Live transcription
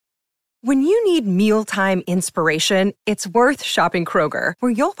When you need mealtime inspiration, it's worth shopping Kroger,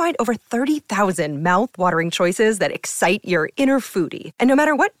 where you'll find over 30,000 mouth-watering choices that excite your inner foodie. And no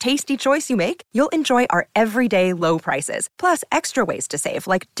matter what tasty choice you make, you'll enjoy our everyday low prices, plus extra ways to save,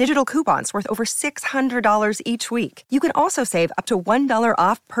 like digital coupons worth over $600 each week. You can also save up to $1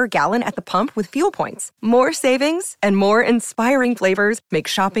 off per gallon at the pump with fuel points. More savings and more inspiring flavors make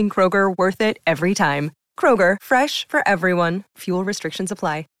shopping Kroger worth it every time. Kroger, fresh for everyone. Fuel restrictions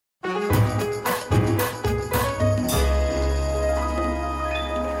apply.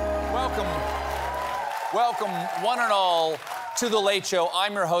 Welcome, one and all, to The Late Show.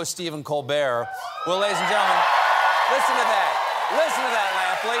 I'm your host, Stephen Colbert. Well, ladies and gentlemen, listen to that. Listen to that,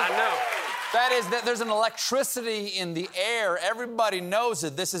 Lampley. I know. That is that there's an electricity in the air. Everybody knows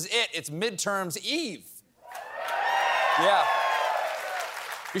it. This is it. It's midterms eve. Yeah.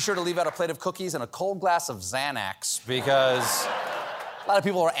 Be sure to leave out a plate of cookies and a cold glass of Xanax, because a lot of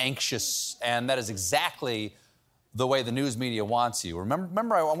people are anxious, and that is exactly the way the news media wants you.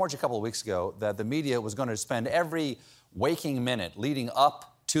 Remember I warned you a couple of weeks ago that the media was going to spend every waking minute leading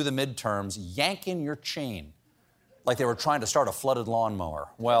up to the midterms yanking your chain like they were trying to start a flooded lawnmower.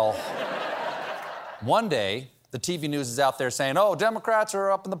 Well, one day, the TV news is out there saying, oh, Democrats are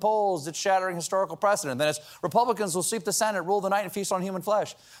up in the polls, it's shattering historical precedent. Then it's Republicans will sweep the Senate, rule the night, and feast on human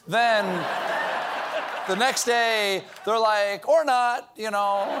flesh. Then the next day, they're like, or not, you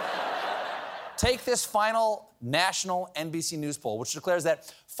know. Take this final national NBC News poll, which declares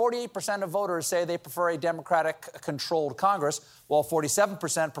that 48% of voters say they prefer a Democratic-controlled Congress, while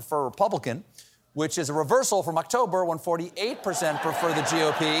 47% prefer Republican, which is a reversal from October when 48% prefer the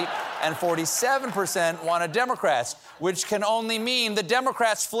GOP and 47% wanted Democrats, which can only mean the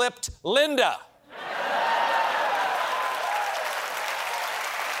Democrats flipped Linda.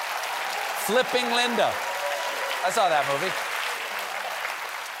 Flipping Linda. I saw that movie.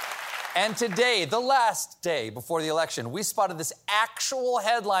 And today, the last day before the election, we spotted this actual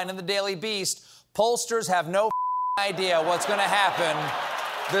headline in the Daily Beast. Pollsters have no idea what's going to happen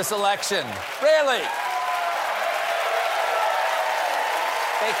this election. Really?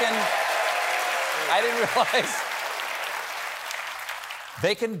 I didn't realize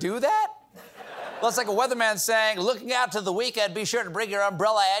they can do that? Well, it's like a weatherman saying, looking out to the weekend, be sure to bring your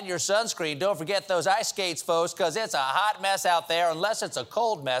umbrella and your sunscreen. Don't forget those ice skates, folks, because it's a hot mess out there, unless it's a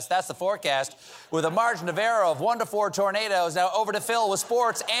cold mess. That's the forecast. With a margin of error of 1 to 4 tornadoes, now over to Phil with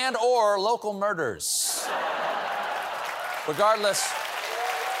sports and or local murders. Regardless,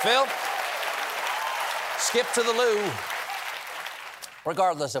 Phil, skip to the loo.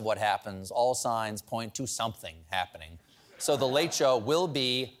 Regardless of what happens, all signs point to something happening. So The Late Show will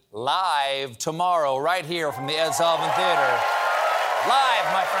be live tomorrow, right here from the Ed Sullivan Theater.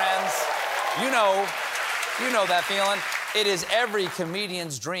 Live, my friends. You know that feeling. It is every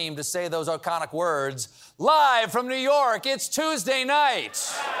comedian's dream to say those iconic words. Live from New York, it's Tuesday night.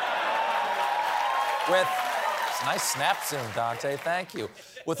 With nice snap zoom, Dante, thank you.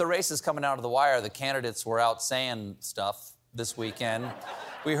 With the races coming out of the wire, the candidates were out saying stuff this weekend.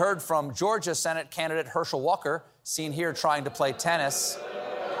 We heard from Georgia Senate candidate Herschel Walker, seen here trying to play tennis.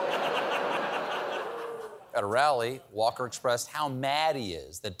 At a rally, Walker expressed how mad he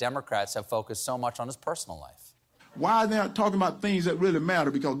is that Democrats have focused so much on his personal life. Why they're not talking about things that really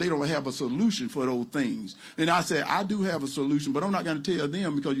matter? Because they don't have a solution for those things. And I said, I do have a solution, but I'm not going to tell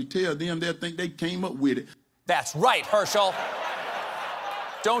them, because you tell them, they'll think they came up with it. That's right, Herschel.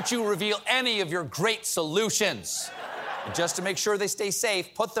 Don't you reveal any of your great solutions. And just to make sure they stay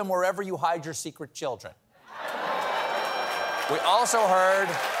safe, put them wherever you hide your secret children. We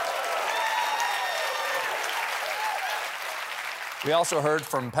also heard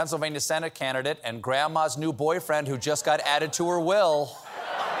from Pennsylvania Senate candidate and grandma's new boyfriend who just got added to her will,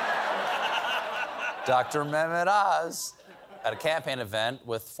 Dr. Mehmet Oz. At a campaign event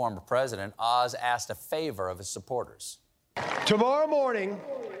with former president, Oz asked a favor of his supporters. Tomorrow morning,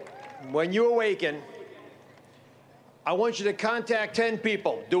 when you awaken, I want you to contact 10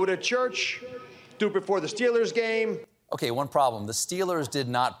 people. Do it at church, do it before the Steelers game. Okay, one problem. The Steelers did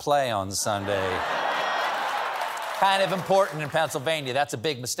not play on Sunday. Kind of important in Pennsylvania. That's a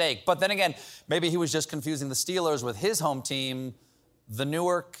big mistake. But then again, maybe he was just confusing the Steelers with his home team, the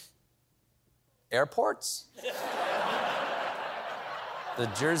Newark Airports? The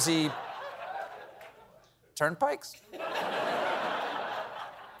Jersey Turnpikes?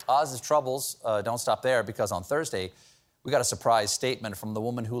 Oz's troubles don't stop there, because on Thursday, we got a surprise statement from the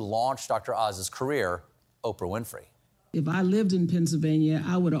woman who launched Dr. Oz's career, Oprah Winfrey. If I lived in Pennsylvania,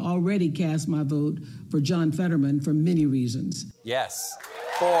 I would have already cast my vote for John Fetterman for many reasons. Yes,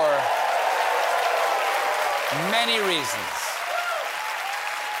 for many reasons.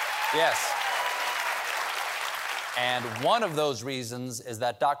 Yes. And one of those reasons is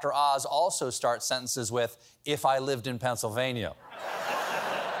that Dr. Oz also starts sentences with, "if I lived in Pennsylvania."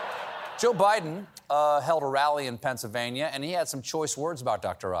 Joe Biden held a rally in Pennsylvania, and he had some choice words about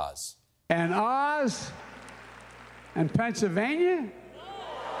Dr. Oz. And Oz and Pennsylvania?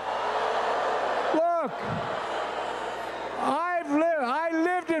 Look, I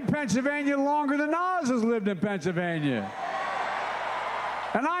lived in Pennsylvania longer than Oz has lived in Pennsylvania.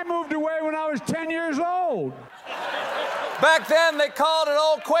 And I moved away when I was 10 years old. Back then, they called it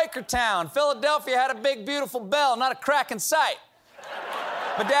Old Quaker Town. Philadelphia had a big, beautiful bell, not a crack in sight.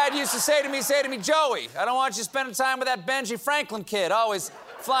 My dad used to say to me, "Joey, I don't want you spending time with that Benji Franklin kid, always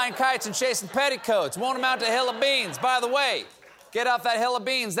flying kites and chasing petticoats. Won't amount to a hill of beans. By the way, get off that hill of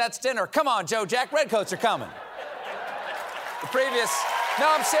beans, that's dinner. Come on, Joe Jack, redcoats are coming." No,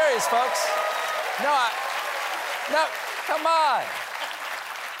 I'm serious, folks. No, come on.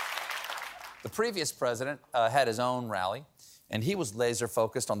 The previous president had his own rally, and he was laser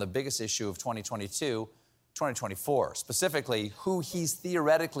focused on the biggest issue of 2022, 2024, specifically who he's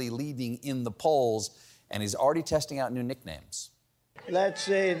theoretically leading in the polls, and he's already testing out new nicknames. Let's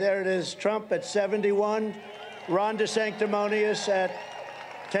see, there it is, Trump at 71, Ron DeSanctimonious at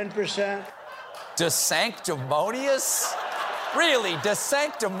 10%. DeSanctimonious? Really,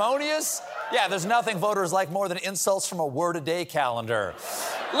 DeSanctimonious? Yeah, there's nothing voters like more than insults from a word-a-day calendar.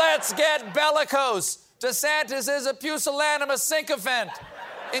 Let's get bellicose. DeSantis is a pusillanimous sycophant.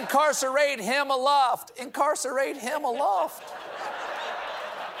 Incarcerate him aloft. Incarcerate him aloft.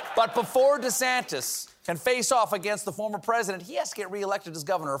 But before DeSantis can face off against the former president, he has to get reelected as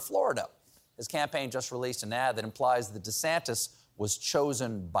governor of Florida. His campaign just released an ad that implies that DeSantis was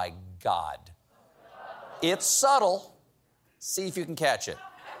chosen by God. It's subtle. See if you can catch it.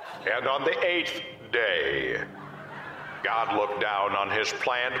 And on the 8th day, God looked down on his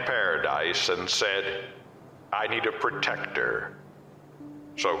planned paradise and said, "I need a protector."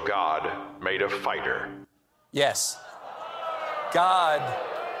 So God made a fighter. Yes. God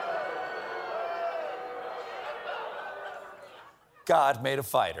made a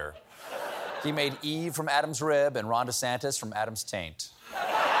fighter. He made Eve from Adam's rib and Ron DeSantis from Adam's taint.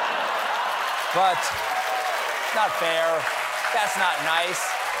 But not fair. That's not nice.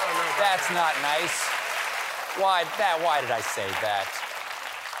 That's not nice. Why did I say that?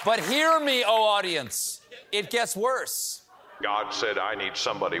 But hear me, oh audience. It gets worse. God said, "I need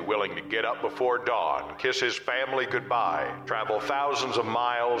somebody willing to get up before dawn, kiss his family goodbye, travel thousands of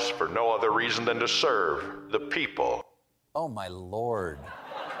miles for no other reason than to serve the people." Oh, my Lord.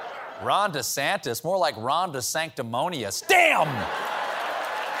 Ron DeSantis, more like Ron DeSanctimonious. Damn!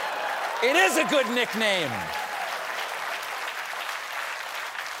 It is a good nickname.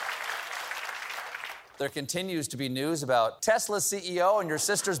 There continues to be news about Tesla's CEO and your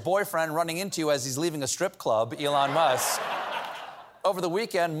sister's boyfriend running into you as he's leaving a strip club, Elon Musk. Over the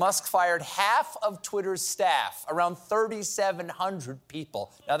weekend, Musk fired half of Twitter's staff, around 3,700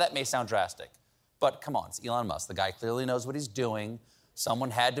 people. Now, that may sound drastic, but come on, it's Elon Musk. The guy clearly knows what he's doing.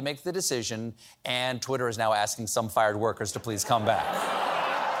 Someone had to make the decision, and Twitter is now asking some fired workers to please come back.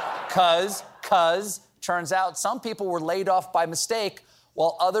 Cause, turns out some people were laid off by mistake,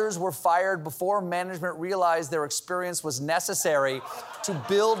 while others were fired before management realized their experience was necessary to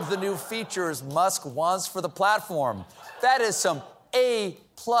build the new features Musk wants for the platform. That is some A+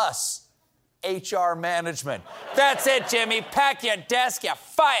 HR management. That's it, Jimmy. Pack your desk, you're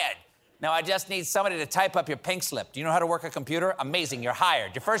fired. Now, I just need somebody to type up your pink slip. Do you know how to work a computer? Amazing, you're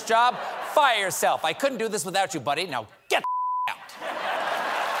hired. Your first job? Fire yourself. I couldn't do this without you, buddy. Now, get the out.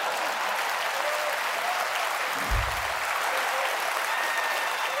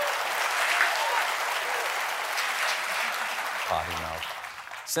 Potty mouth.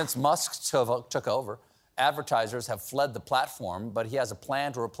 Since Musk took over, advertisers have fled the platform, but he has a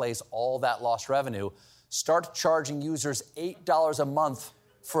plan to replace all that lost revenue. Start charging users $8 a month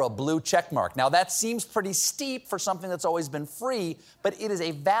for a blue check mark. Now, that seems pretty steep for something that's always been free, but it is a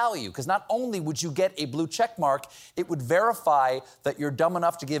value, because not only would you get a blue check mark, it would verify that you're dumb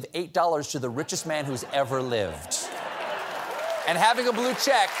enough to give $8 to the richest man who's ever lived. And having a blue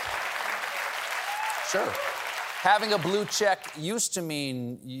check, sure. Having a blue check used to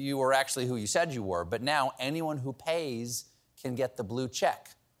mean you were actually who you said you were, but now anyone who pays can get the blue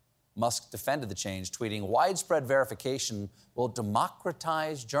check. Musk defended the change, tweeting, "Widespread verification will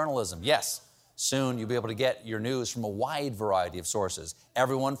democratize journalism." Yes, soon you'll be able to get your news from a wide variety of sources.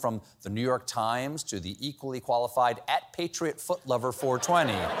 Everyone from the New York Times to the equally qualified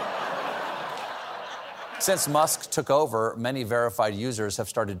 @PatriotFootLover420. Since Musk took over, many verified users have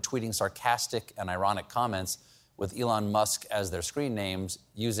started tweeting sarcastic and ironic comments, with Elon Musk as their screen names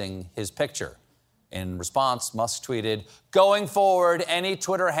using his picture. In response, Musk tweeted, "Going forward, any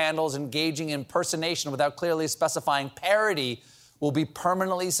Twitter handles engaging in impersonation without clearly specifying parody will be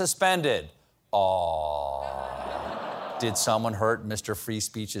permanently suspended." Aww. Did someone hurt Mr. Free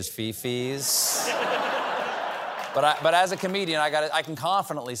Speech's fee-fees? But as a comedian, I can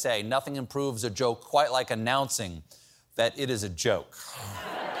confidently say nothing improves a joke quite like announcing that it is a joke.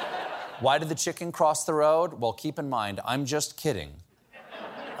 Why did the chicken cross the road? Well, keep in mind, I'm just kidding.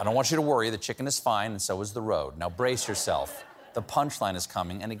 I don't want you to worry. The chicken is fine, and so is the road. Now brace yourself. The punchline is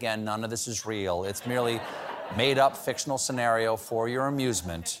coming, and again, none of this is real. It's merely made-up fictional scenario for your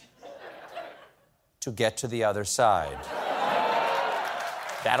amusement to get to the other side.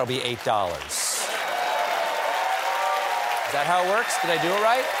 That'll be $8. Is that how it works? Did I do it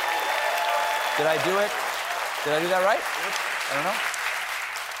right? Did I do it? Did I do that right? I don't know.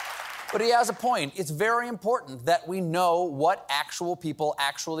 But he has a point. It's very important that we know what actual people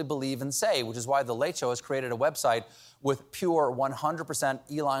actually believe and say, which is why The Late Show has created a website with pure 100%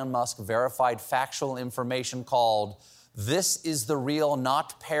 Elon Musk verified factual information called This Is the Real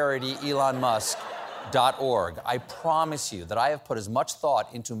Not Parody Elon Musk.org. I promise you that I have put as much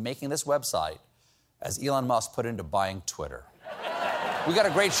thought into making this website as Elon Musk put into buying Twitter. We got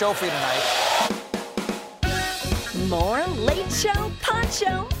a great show for you tonight. More Late Show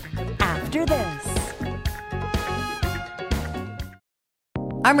Poncho after this.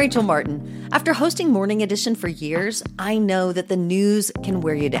 I'm Rachel Martin. After hosting Morning Edition for years, I know that the news can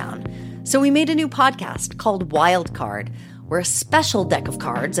wear you down. So we made a new podcast called Wild Card, where a special deck of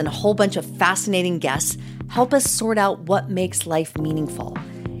cards and a whole bunch of fascinating guests help us sort out what makes life meaningful.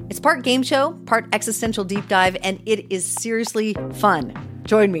 It's part game show, part existential deep dive, and it is seriously fun.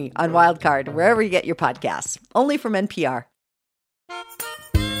 Join me on Wild Card, wherever you get your podcasts, only from NPR.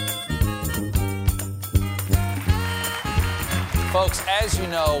 Folks, as you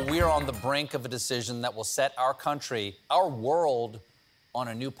know, we are on the brink of a decision that will set our country, our world, on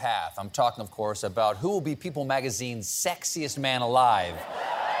a new path. I'm talking, of course, about who will be People Magazine's sexiest man alive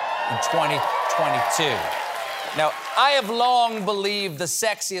in 2022. Now, I have long believed the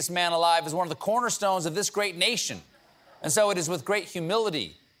sexiest man alive is one of the cornerstones of this great nation. And so it is with great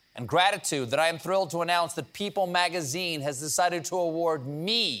humility and gratitude that I am thrilled to announce that People Magazine has decided to award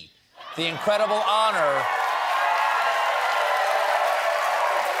me the incredible honor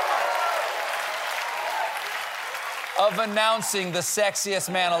of announcing the sexiest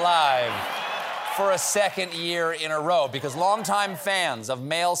man alive for a second year in a row, because longtime fans of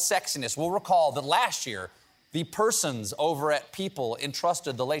male sexiness will recall that last year, the persons over at People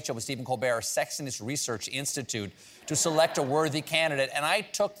entrusted The Late Show with Stephen Colbert's Sexiness Research Institute to select a worthy candidate, and I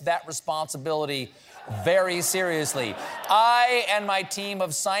took that responsibility very seriously. I and my team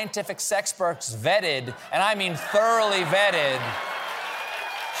of scientific sexperts vetted, and I mean thoroughly vetted,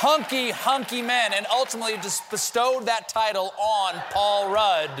 hunky men, and ultimately just bestowed that title on Paul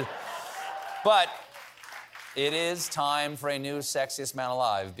Rudd. But it is time for a new sexiest man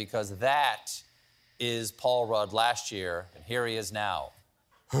alive, because that is Paul Rudd last year, and here he is now.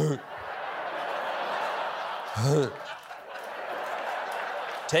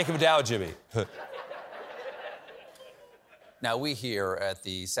 Take him down, Jimmy. Now, we here at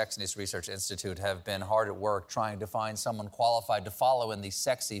the Sexiness Research Institute have been hard at work trying to find someone qualified to follow in the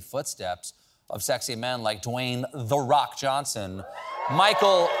sexy footsteps of sexy men like Dwayne "The Rock" Johnson,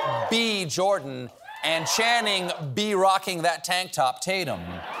 Michael B. Jordan, and Channing B. Rocking That Tank Top Tatum.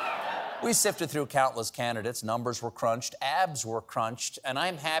 We sifted through countless candidates, numbers were crunched, abs were crunched, and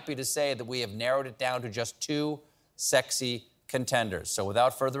I'm happy to say that we have narrowed it down to just 2 sexy contenders. So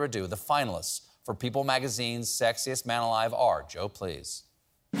without further ado, the finalists for People Magazine's Sexiest Man Alive are, Joe, please,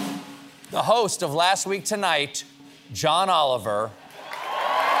 the host of Last Week Tonight, John Oliver, or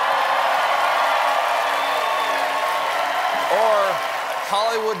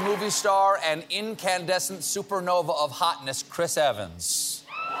Hollywood movie star and incandescent supernova of hotness, Chris Evans.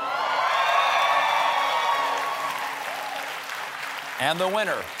 And the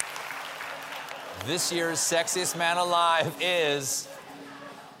winner, this year's Sexiest Man Alive, is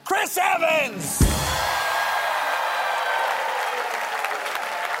Chris Evans!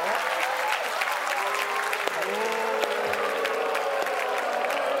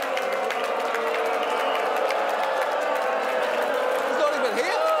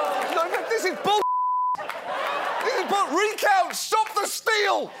 This is bull. This is bull. Recount. Stop the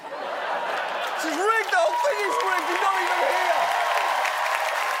steal. This is rigged. The whole thing is rigged. You're not even here.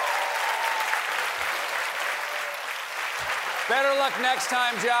 Better luck next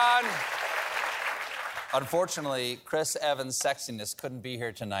time, John. Unfortunately, Chris Evans' sexiness couldn't be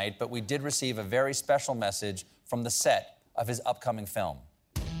here tonight, but we did receive a very special message from the set of his upcoming film.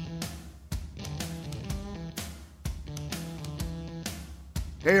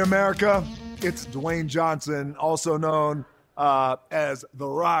 Hey, America, it's Dwayne Johnson, also known as The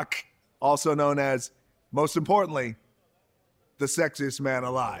Rock, also known as, most importantly, the sexiest man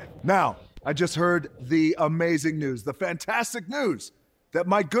alive. Now, I just heard the amazing news, the fantastic news that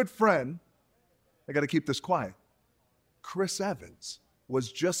my good friend, I gotta keep this quiet, Chris Evans,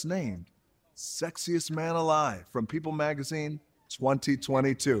 was just named Sexiest Man Alive from People Magazine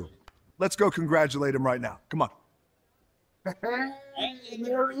 2022. Let's go congratulate him right now. Come on. Hey,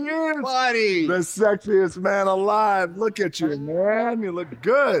 there he is, buddy. The sexiest man alive. Look at you, man. You look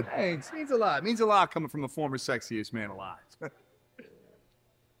good. Thanks. It means a lot. It means a lot coming from the former sexiest man alive. What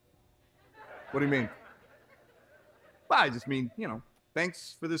do you mean? Well, I just mean,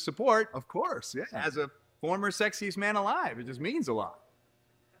 thanks for the support. Of course, yeah. As a former sexiest man alive, it just means a lot.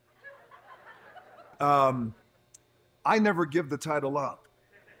 I never give the title up.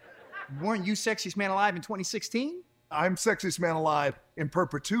 Weren't you sexiest man alive in 2016? I'm sexiest man alive in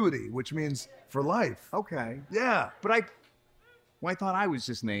perpetuity, which means for life. Okay. Yeah. But I thought I was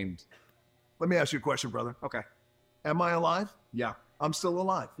just named. Let me ask you a question, brother. Okay. Am I alive? Yeah. I'm still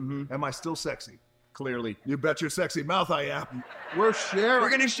alive. Mm-hmm. Am I still sexy? Clearly. You bet your sexy mouth I am. We're sharing. We're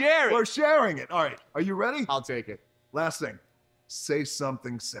going to share it. We're sharing it. All right. Are you ready? I'll take it. Last thing. Say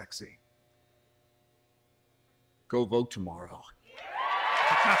something sexy. Go vote tomorrow.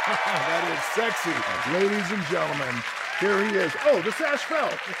 That is sexy. Ladies and gentlemen, here he is. Oh, the sash fell.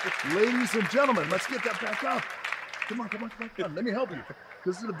 Ladies and gentlemen, let's get that back up. Come on. Let me help you.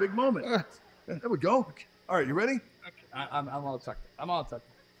 This is a big moment. There we go. All right, you ready? Okay. I'm all tucked. I'm all tucked.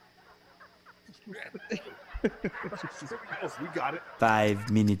 We got it.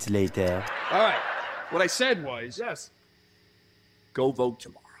 5 minutes later. All right. What I said was, yes, go vote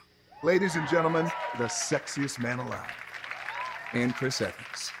tomorrow. Ladies and gentlemen, the sexiest man alive. And Chris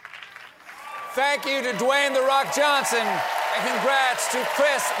Evans. Thank you to Dwayne "The Rock" Johnson, and congrats to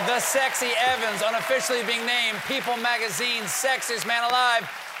Chris "The Sexy" Evans on officially being named People Magazine's Sexiest Man Alive.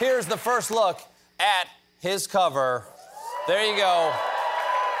 Here's the first look at his cover. There you go.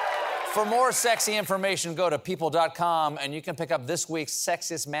 For more sexy information, go to people.com, and you can pick up this week's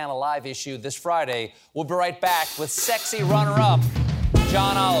Sexiest Man Alive issue this Friday. We'll be right back with sexy runner-up,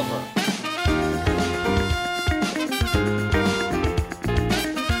 John Oliver.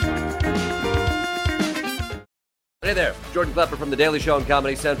 Hey there, Jordan Klepper from The Daily Show and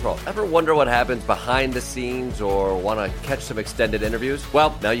Comedy Central. Ever wonder what happens behind the scenes or want to catch some extended interviews?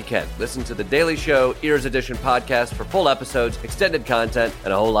 Well, now you can. Listen to The Daily Show Ears Edition podcast for full episodes, extended content,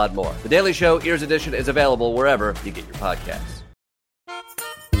 and a whole lot more. The Daily Show Ears Edition is available wherever you get your podcasts.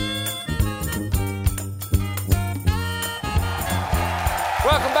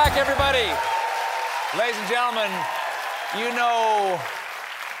 Welcome back, everybody. Ladies and gentlemen,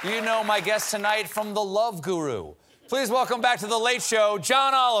 you know my guest tonight from The Love Guru. Please welcome back to The Late Show,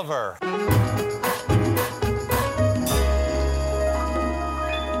 John Oliver. Good to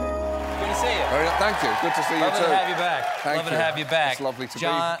see you. Thank you. Good to see you too. Lovely to have you back. Thank Lovely to have you back. It's lovely to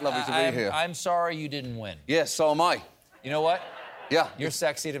John, be here. I'm sorry you didn't win. Yes, so am I. You know what? Yeah. You're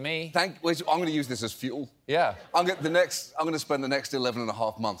sexy to me. I'm going to use this as fuel. Yeah. I'm going to spend the next 11 and a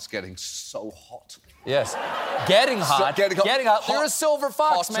half months getting so hot. Yes. Getting hot. Getting hot. You're a silver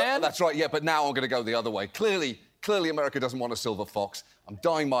fox, man. That's right, yeah, but now I'm going to go the other way. Clearly America doesn't want a silver fox. I'm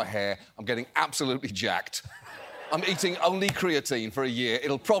dyeing my hair. I'm getting absolutely jacked. I'm eating only creatine for a year.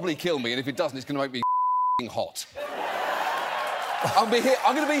 It'll probably kill me, and if it doesn't, it's going to make me hot. I'm going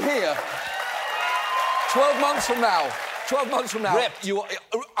to be here 12 months from now. 12 months from now, ripped. You are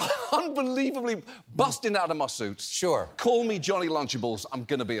unbelievably busting out of my suits. Sure. Call me Johnny Lunchables. I'm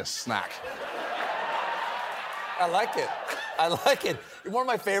going to be a snack. I like it. I like it. One of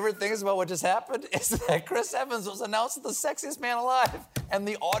my favorite things about what just happened is that Chris Evans was announced as the sexiest man alive, and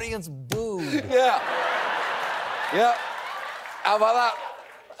the audience booed. Yeah. How about that?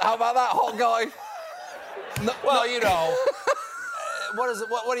 How about that, hot guy? What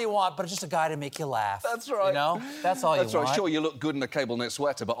do you want? But just a guy to make you laugh. That's right. You know? That's all you want. That's right. Sure, you look good in a cable knit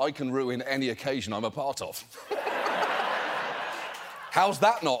sweater, but I can ruin any occasion I'm a part of. How's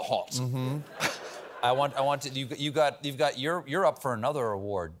that not hot? Mm-hmm. You're up for another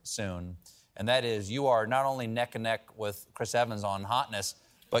award soon, and that is you are not only neck and neck with Chris Evans on hotness,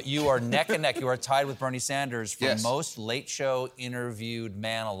 but you are neck and neck. You are tied with Bernie Sanders for most Late Show interviewed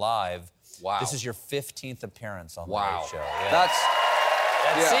man alive. Wow. This is your 15th appearance on the Wow. Late Show. Yeah. That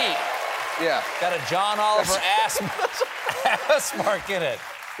seat. Yeah. Got a John Oliver ass mark in it.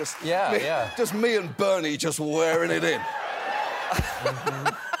 Just me and Bernie just wearing it in.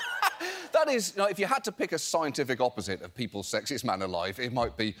 Mm-hmm. that is, if you had to pick a scientific opposite of people's sexiest man alive, it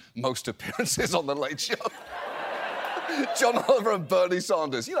might be most appearances on The Late Show. John Oliver and Bernie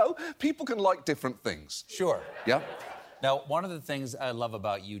Sanders. People can like different things. Sure. Yeah? Now, one of the things I love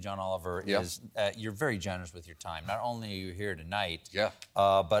about you, John Oliver, is you're very generous with your time. Not only are you here tonight,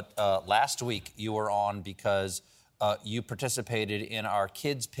 but last week you were on because you participated in our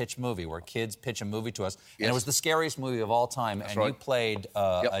Kids Pitch movie, where kids pitch a movie to us. And it was the scariest movie of all time. That's and right. You played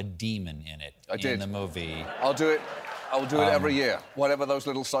a demon in it. I did. In the movie. I'll do it. I will do it every year. Whatever those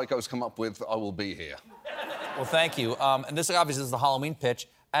little psychos come up with, I will be here. Well, thank you. And this obviously is the Halloween pitch.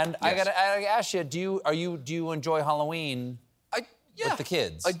 And I gotta ask you, do you enjoy Halloween with the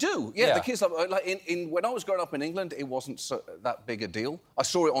kids? I do. Yeah, the kids. When I was growing up in England, it wasn't that big a deal. I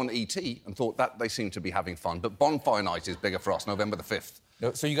saw it on E.T. and thought that they seemed to be having fun. But Bonfire Night is bigger for us, November the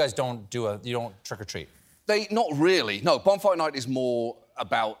 5th. So you guys don't trick or treat? Not really. No, Bonfire Night is more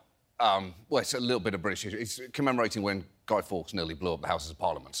about. It's a little bit of British. It's commemorating when Guy Fawkes nearly blew up the Houses of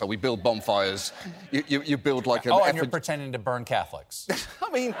Parliament. So we build bonfires. You build like an... and you're pretending to burn Catholics. I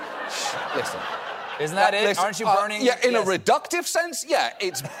mean, listen. Isn't that it? Aren't you burning... Yeah, in a reductive sense, yeah,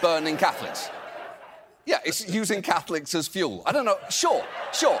 it's burning Catholics. Yeah, it's using Catholics as fuel. I don't know. Sure.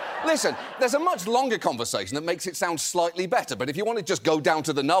 Listen, there's a much longer conversation that makes it sound slightly better. But if you want to just go down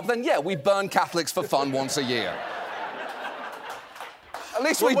to the nub, then yeah, we burn Catholics for fun once a year. At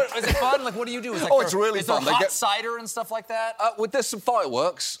least is it fun? Like, what do you do? It's really fun. Is there hot cider and stuff like that? There's some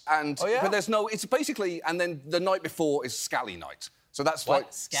fireworks, and oh, yeah? but there's no. It's basically, and then the night before is Scally Night. So that's what? Like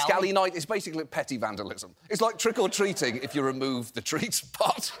Scally Night is basically petty vandalism. It's like trick or treating if you remove the treats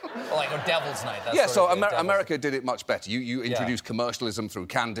part. Like a Devil's Night. That's yeah. So America did it much better. You introduced Yeah. commercialism through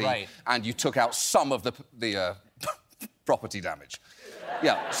candy, Right. and you took out some of the property damage.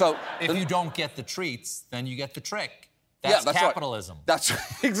 Yeah. So if you don't get the treats, then you get the trick. That's capitalism. Right.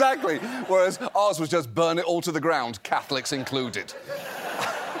 That's exactly. Whereas ours was just burn it all to the ground, Catholics included.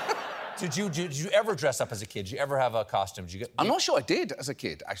 Did you ever dress up as a kid? Did you ever have a costume? I'm not sure I did as a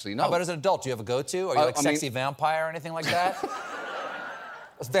kid, actually, no. How about as an adult? Do you have a go-to? Are you like sexy vampire or anything like that?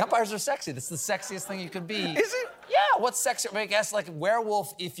 Vampires are sexy. That's the sexiest thing you could be. Is it? Yeah, what's sexy? I guess like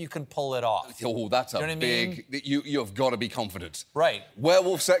werewolf if you can pull it off. Oh, that's a big... You've got to be confident. Right.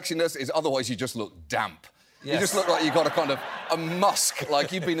 Werewolf sexiness is otherwise you just look damp. Yes. You just look like you've got a musk,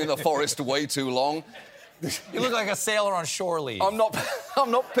 like you've been in the forest way too long. You look like a sailor on shore leave. I'm not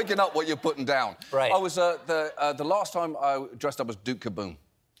picking up what you're putting down. Right. I was the last time I dressed up as Duke Kaboom.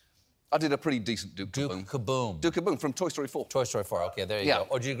 I did a pretty decent Duke Kaboom. Duke Kaboom from Toy Story 4. Toy Story 4. Okay, there you go.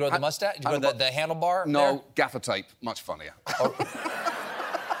 Oh, did you grow the mustache? Did you grow the handlebar? No, there? gaffer tape. Much funnier.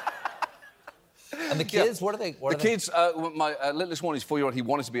 And the kids, what are they? Kids, my littlest one is 4-year-old. He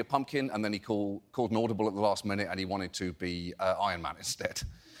wanted to be a pumpkin, and then he called an audible at the last minute, and he wanted to be Iron Man instead.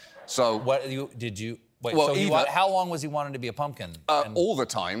 So did you? Wait, well, so how long was he wanting to be a pumpkin? All the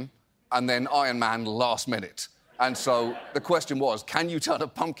time, and then Iron Man last minute. And so the question was, can you turn a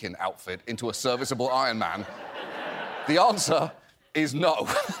pumpkin outfit into a serviceable Iron Man? The answer is no.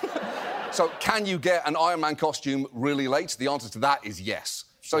 So can you get an Iron Man costume really late? The answer to that is yes.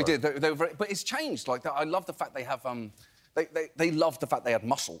 So he did. They were very, but it's changed. Like I love the fact they have. They loved the fact they had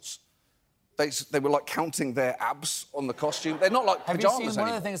muscles. They were like counting their abs on the costume. They're not like pajamas anymore.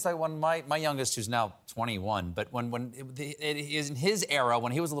 One of the things, like when my youngest, who's now 21, but when it is in his era,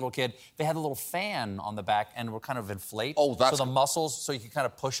 when he was a little kid, they had a little fan on the back and were kind of inflate. Oh, that's so the muscles, so you could kind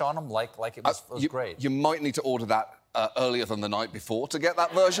of push on them like it was great. You might need to order that earlier than the night before to get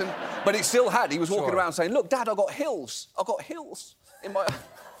that version. But it still had. He was walking around saying, "Look, Dad, I got hills. I got hills in my."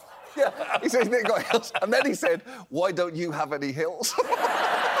 Yeah, he said he got hills, and then he said, "Why don't you have any hills?"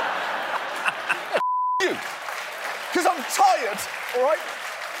 You, because I'm tired, all right?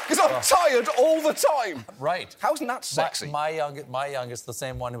 Because I'm tired all the time. Right. How's that sexy? My youngest, the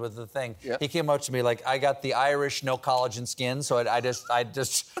same one with the thing. Yeah. He came up to me like, I got the Irish no collagen skin, so I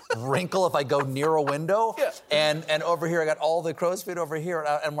just wrinkle if I go near a window. Yeah. And over here I got all the crow's feet over here,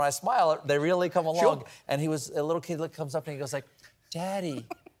 and when I smile, they really come along. Sure. And he was a little kid that comes up and he goes like, "Daddy,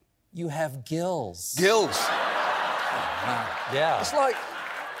 you have gills." Gills. Yeah. It's like.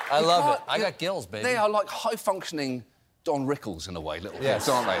 I love it. I got gills, baby. They are like high-functioning Don Rickles in a way, little yes. kids,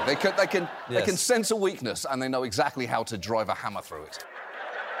 aren't they? They can Yes. sense a weakness and they know exactly how to drive a hammer through it.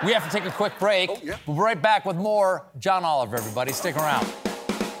 We have to take a quick break. Oh, yeah. We'll be right back with more John Oliver, everybody. Stick around.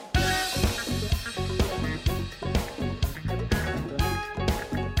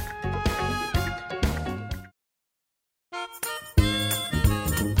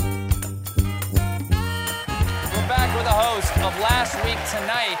 Of Last Week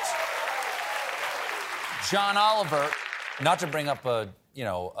Tonight, John Oliver. Not to bring up a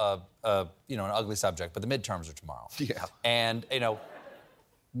an ugly subject, but the midterms are tomorrow. Yeah. And,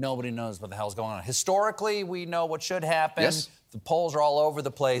 nobody knows what the hell's going on. Historically, we know what should happen. Yes. The polls are all over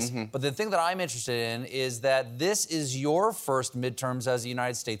the place. But the thing that I'm interested in is that this is your first midterms as a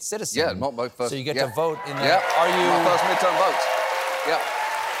United States citizen. Yeah, not my first. So you get to vote in the... Yeah, Are you... my first midterm votes. Yeah.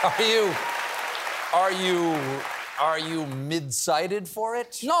 Are you mid-sided for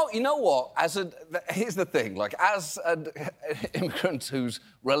it? No, you know what? Here's the thing. Like, as an immigrant who's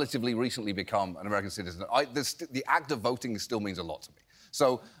relatively recently become an American citizen, the act of voting still means a lot to me.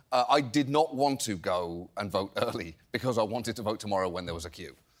 So I did not want to go and vote early because I wanted to vote tomorrow when there was a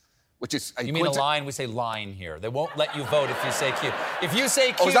queue. Which is you mean a line? We say line here. They won't let you vote if you say queue. If you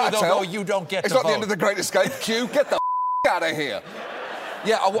say queue, they'll go, you don't get to vote. It's not the end of the Great Escape. Queue, get the out of here.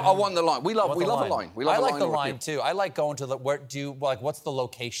 Yeah, I won the line. We love a line. I like the line too. I like going to what's the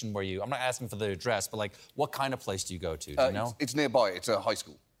location where you? I'm not asking for the address, but like, what kind of place do you go to? Do you know? It's nearby. It's a high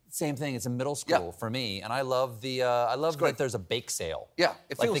school. Same thing. It's a middle school for me, and I love that there's a bake sale. Yeah,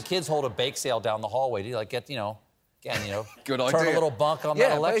 the kids hold a bake sale down the hallway. Do you get good turn idea. a little bunk on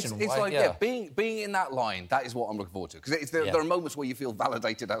that election? It's being in that line. That is what I'm looking forward to because there are moments where you feel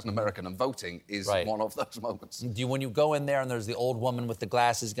validated as an American, and voting is one of those moments. When you go in there and there's the old woman with the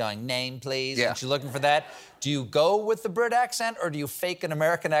glasses going, "Name, please," and she's looking for that. Do you go with the Brit accent or do you fake an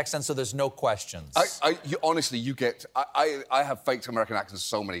American accent so there's no questions? Honestly, you get. I have faked American accents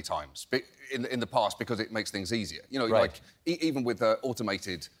so many times in the past because it makes things easier. Like even with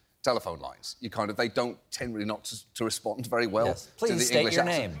automated telephone lines, they don't tend really not to respond very well. Yes. Please to the state English your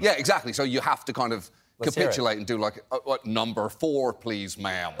accent. name. Yeah, exactly. So you have to kind of Let's capitulate and do like, number 4, please,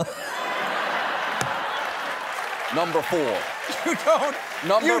 ma'am. Number 4. You don't.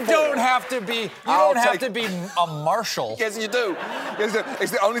 You don't have to be. You don't have to be a marshal. Yes, you do.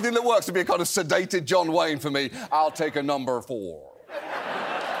 It's the only thing that works to be a kind of sedated John Wayne for me. I'll take a number 4.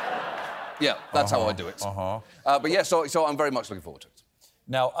 Yeah, that's how I do it. But yeah, so I'm very much looking forward to it.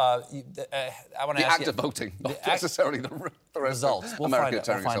 Now, I want to ask you... The act of voting, not necessarily the rest results. of We'll America find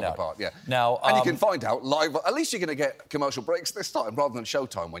tearing itself out. apart. Yeah. Now, and you can find out live... At least you're going to get commercial breaks this time, rather than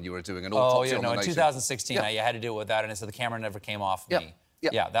Showtime when you were doing an autopsy on the nation. In 2016, you had to do it without it, and so the camera never came off me.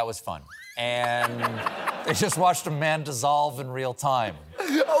 Yeah, that was fun. And they just watched a man dissolve in real time.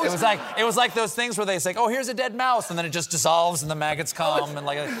 It was like those things where they say, "Oh, here's a dead mouse," and then it just dissolves and the maggots come, and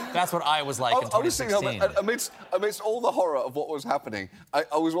that's what I was like in 2016. Amidst all the horror of what was happening, I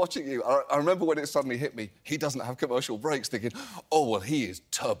was watching you. I remember when it suddenly hit me. He doesn't have commercial breaks. Thinking, "Oh well, he is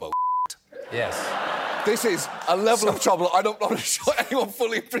turbo." Yes. This is a level of trouble I'm not sure anyone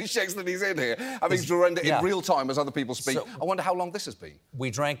fully appreciates that he's in here, having to render in real time as other people speak. I wonder how long this has been.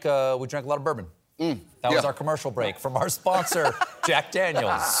 We drank a lot of bourbon. That was our commercial break from our sponsor, Jack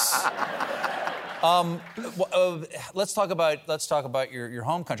Daniels. Let's talk about your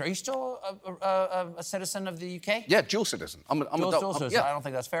home country. Are you still a citizen of the UK? Yeah, dual citizen. I'm dual citizen. I don't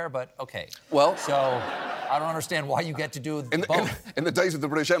think that's fair, but okay. Well, so I don't understand why you get to do both. In the days of the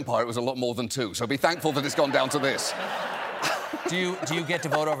British Empire, it was a lot more than 2. So be thankful that it's gone down to this. Do you get to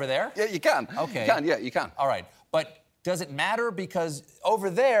vote over there? Yeah, you can. Okay. You can. All right, but does it matter because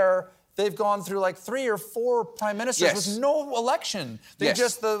over there? They've gone through like 3 or 4 prime ministers with no election.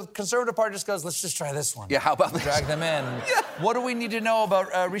 The Conservative Party just goes, let's just try this one. Yeah, how about this? Drag them in. What do we need to know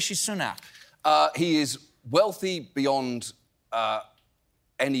about Rishi Sunak? He is wealthy beyond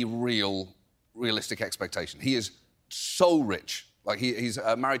any realistic expectation. He is so rich. Like he's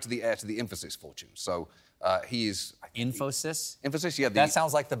married to the heir to the Infosys fortune. So he is... Infosys? Infosys, yeah. That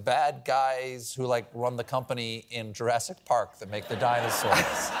sounds like the bad guys who run the company in Jurassic Park that make the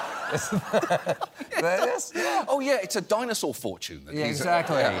dinosaurs. Oh, yeah, it's a dinosaur fortune. Yeah,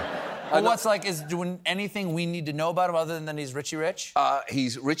 exactly. Well, is doing anything we need to know about him other than he's Richie Rich?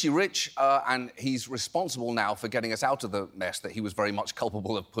 He's Richie Rich, and he's responsible now for getting us out of the mess that he was very much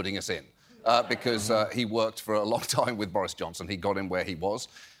culpable of putting us in. Because he worked for a long time with Boris Johnson. He got him where he was.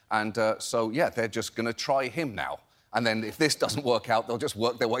 And they're just going to try him now. And then if this doesn't work out, they'll just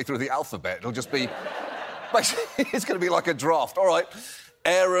work their way through the alphabet. It'll just be... Basically, it's going to be like a draft. All right,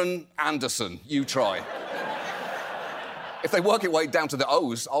 Aaron Anderson, you try. If they work it way down to the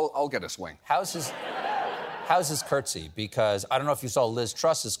O's, I'll get a swing. How's his curtsy? Because I don't know if you saw Liz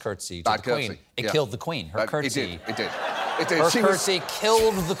Truss's curtsy to the Queen. It killed the Queen. Her curtsy... It did. Her curtsy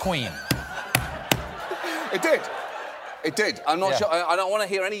killed the Queen. It did. I'm not sure. I don't want to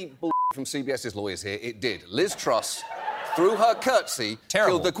hear any bull from CBS's lawyers here. It did. Liz Truss, through her curtsy,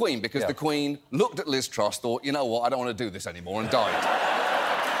 killed the Queen because the Queen looked at Liz Truss, thought, you know what, I don't want to do this anymore, and died.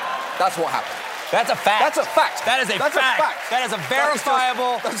 That's what happened. That's a fact. That's a fact. That is a fact. That is a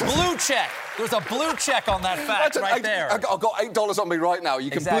verifiable blue check. There's a blue check on that fact there. I've got $8 on me right now. You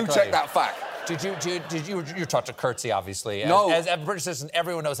can blue check that fact. You're taught to curtsy, obviously. No. As a British citizen,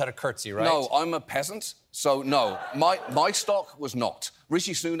 everyone knows how to curtsy, right? No, I'm a peasant, so no. My stock was not.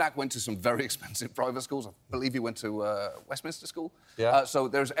 Rishi Sunak went to some very expensive private schools. I believe he went to Westminster School. Yeah. So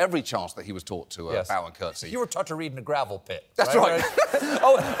there's every chance that he was taught to bow and curtsy. You were taught to read in a gravel pit. That's right.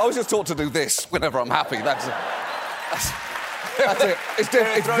 Oh, I was just taught to do this whenever I'm happy. That's it. It's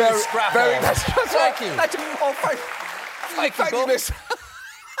very... Thank you. Thank you, miss.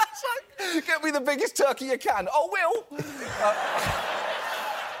 Get me the biggest turkey you can. Oh, Will.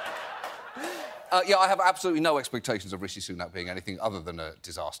 Yeah, I have absolutely no expectations of Rishi Sunak being anything other than a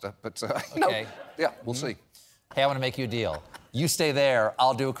disaster. But, okay. We'll see. Hey, I want to make you a deal. You stay there,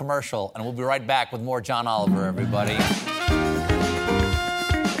 I'll do a commercial, and we'll be right back with more John Oliver, everybody.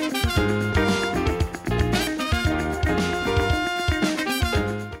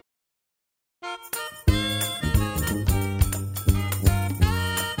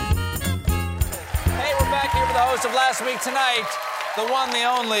 Of last week tonight, the one, the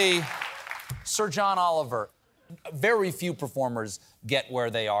only, Sir John Oliver. Very few performers get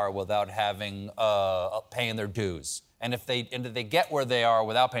where they are without having paying their dues, and if they get where they are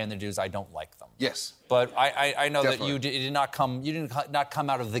without paying their dues, I don't like them. Yes, but I know definitely. that you did not come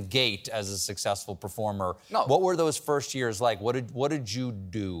out of the gate as a successful performer. No. What were those first years like? What did you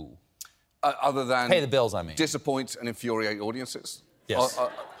do? Other than pay the bills, I mean. Disappoint and infuriate audiences. Yes.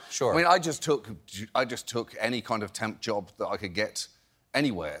 Sure. I mean, I just took any kind of temp job that I could get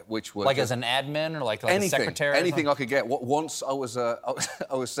anywhere, which was like as an admin or like a secretary. Anything I could get. Once I was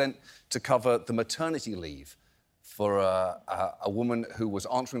sent to cover the maternity leave for a woman who was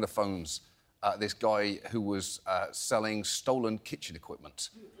answering the phones. This guy who was selling stolen kitchen equipment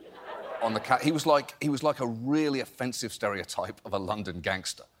on the he was like a really offensive stereotype of a London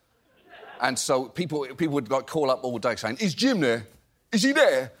gangster, and so people would like call up all day saying, "Is Jim there? Is he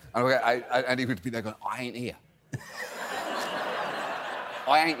there?" And he would be there going, "I ain't here.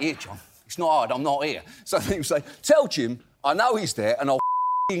 I ain't here, John. It's not hard, I'm not here." So he would say, "Tell Jim, I know he's there and I'll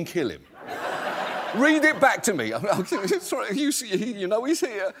kill him. Read it back to me. Sorry, you know he's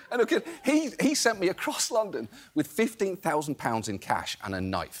here." And okay, he sent me across London with £15,000 in cash and a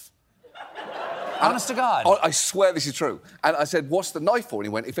knife. Honest to God. I swear this is true. And I said, "What's the knife for?" And he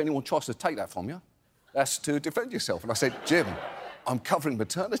went, "If anyone tries to take that from you, that's to defend yourself." And I said, "Jim, I'm covering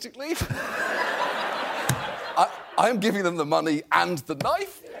maternity leave. I am giving them the money and the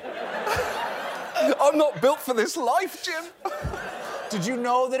knife. I'm not built for this life, Jim." Did you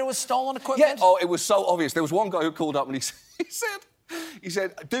know that it was stolen equipment? Yeah. Oh, it was so obvious. There was one guy who called up and he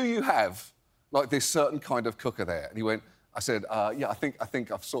said, "Do you have like this certain kind of cooker there?" And he went, I said, "Yeah, I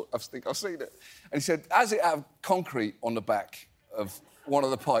think I've seen it." And he said, "Has it have concrete on the back of one of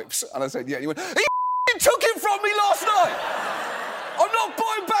the pipes?" And I said, "Yeah." And he went, "He took it from me last night. I'm not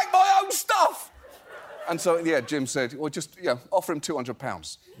buying back my own stuff." And so, yeah, Jim said, "Well, just offer him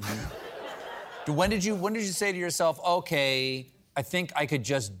 £200. When did you say to yourself, "Okay, I think I could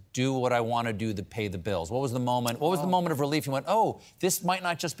just do what I want to do to pay the bills"? What was the moment? What was the moment of relief? You went, "Oh, this might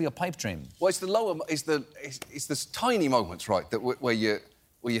not just be a pipe dream." Well, it's the tiny moments, right, that where you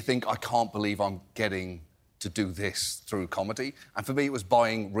think, "I can't believe I'm getting to do this through comedy." And for me, it was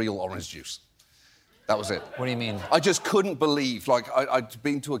buying real orange juice. That was it. What do you mean? I just couldn't believe. Like, I'd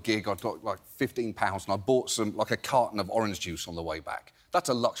been to a gig, I'd got like £15, and I bought a carton of orange juice on the way back. That's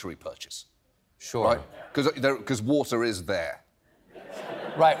a luxury purchase. Sure. Right? Because water is there.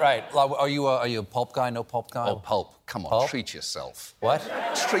 Right. Are you a pulp guy? No pulp guy? Oh, pulp. Come on, pulp? Treat yourself. What?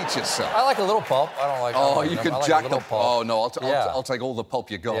 Treat yourself. I like a little pulp. I don't like... Oh, you can jack the... pulp. Oh, no, I'll take all the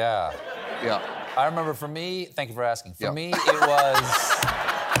pulp you got. Yeah. Yeah. I remember for me... Thank you for asking. For me, it was...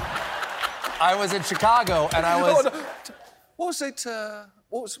 I was in Chicago, and I was... What was it...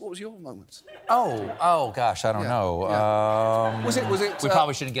 What was your moment? Oh, gosh, I don't know. Yeah. Was it? We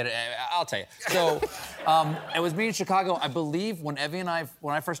probably shouldn't get it. I'll tell you. So, it was me in Chicago. I believe when I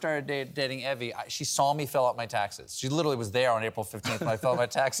first started dating Evie, she saw me fill out my taxes. She literally was there on April 15th when I filled out my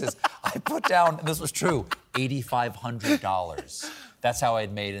taxes. I put down, and this was true, $8,500. That's how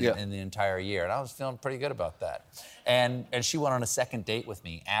I'd made it in the entire year, and I was feeling pretty good about that. And she went on a second date with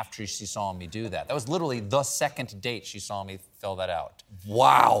me after she saw me do that. That was literally the second date she saw me fill that out.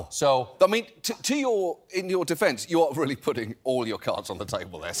 Wow. So, I mean, in your defence, you are really putting all your cards on the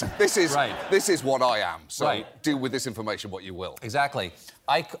table there. So this is what I am. So do with this information what you will. Exactly.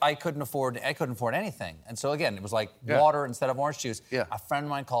 I couldn't afford anything, and so again, it was like water instead of orange juice. Yeah. A friend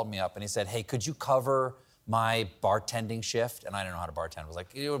of mine called me up and he said, "Hey, could you cover my bartending shift?" And I didn't know how to bartend. I was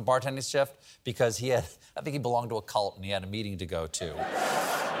like, "You do a bartending shift?" Because I think he belonged to a cult and he had a meeting to go to.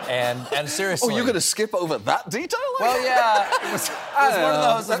 And seriously. Oh, you're going to skip over that detail? Well, yeah. It was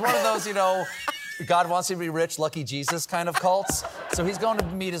one of those, you know, God wants you to be rich, lucky Jesus kind of cults. So he's going to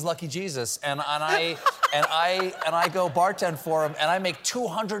meet his lucky Jesus, and I go bartend for him, and I make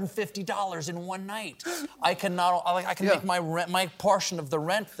 $250 in one night. I can make my portion of the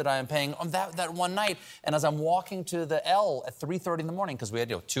rent that I am paying on that one night. And as I'm walking to the L at 3:30 in the morning, because we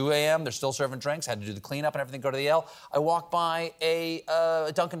had 2 a.m. They're still serving drinks, had to do the cleanup and everything. Go to the L. I walk by a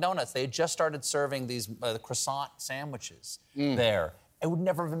Dunkin' Donuts. They had just started serving these croissant sandwiches there. I would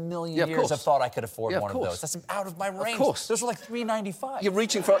never in a million years have thought I could afford one of those. That's out of my range. Of course. Those are like $3.95. You're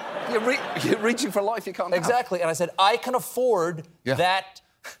reaching for life you can't have. Exactly. And I said, I can afford that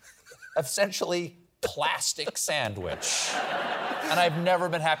essentially plastic sandwich. And I've never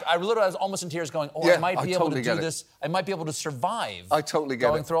been happy. I was almost in tears going, I might be able to do this. I might be able to survive. I totally get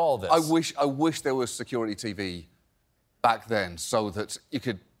going through all of this. I wish there was security TV back then so that you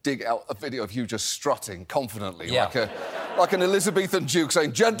could dig out a video of you just strutting confidently like an Elizabethan duke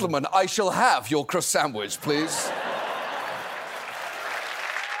saying, "Gentlemen, I shall have your croissant sandwich, please."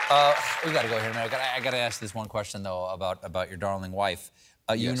 We got to go here, man. I got to ask this one question, though, about your darling wife.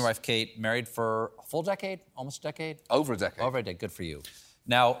 You and your wife, Kate, married for a full decade? Almost a decade? Over a decade. Over a decade. Good for you.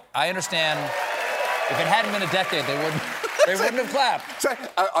 Now, I understand if it hadn't been a decade, they wouldn't have clapped.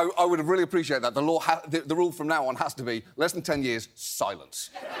 I would have really appreciated that. The law, the rule from now on has to be less than 10 years, silence.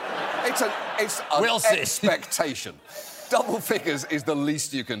 It's an expectation. Double figures is the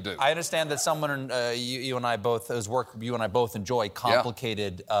least you can do. I understand that someone you and I both, whose work you and I both enjoy,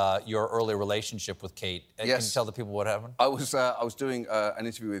 complicated your early relationship with Kate. Can you tell the people what happened? I was doing an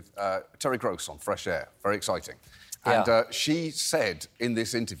interview with Terry Gross on Fresh Air. Very exciting. And she said in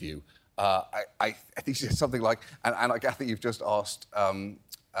this interview, I think she said something like, and I think you've just asked,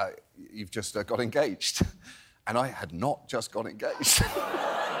 you've just got engaged. And I had not just got engaged.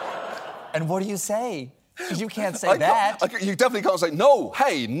 And what do you say? You can't say that. You definitely can't say, no,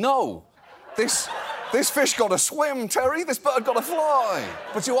 hey, no. This fish got to swim, Terry. This bird got to fly.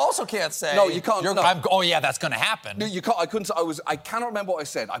 But you also can't say... No, you can't. That's going to happen. No, you can't. I couldn't. I cannot remember what I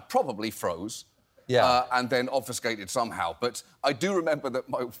said. I probably froze. And then obfuscated somehow. But I do remember that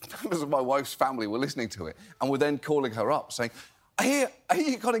members of my wife's family were listening to it and were then calling her up saying, I hear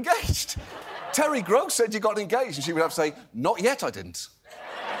you got engaged. Terry Gross said you got engaged. And she would have to say, not yet, I didn't.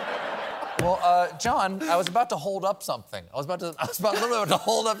 Well, John, I was about to hold up something. I was literally about to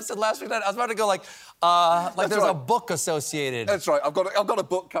hold up. I said last week night. I was about to go like there's a book associated. That's right. I've got a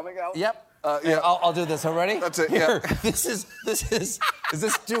book coming out. Yep. I'll do this. Ready? That's it. Here. Yeah. Is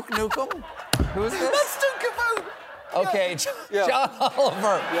this Duke Nukem? Who is this? That's Duke Nukem. Okay, John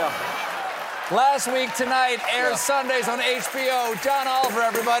Oliver. Yeah. Last week tonight airs Sundays on HBO. John Oliver,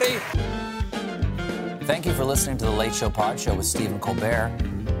 everybody. Thank you for listening to the Late Show Pod Show with Stephen Colbert.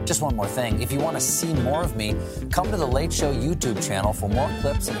 Just one more thing. If you want to see more of me, come to the Late Show YouTube channel for more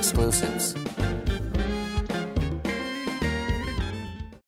clips and exclusives.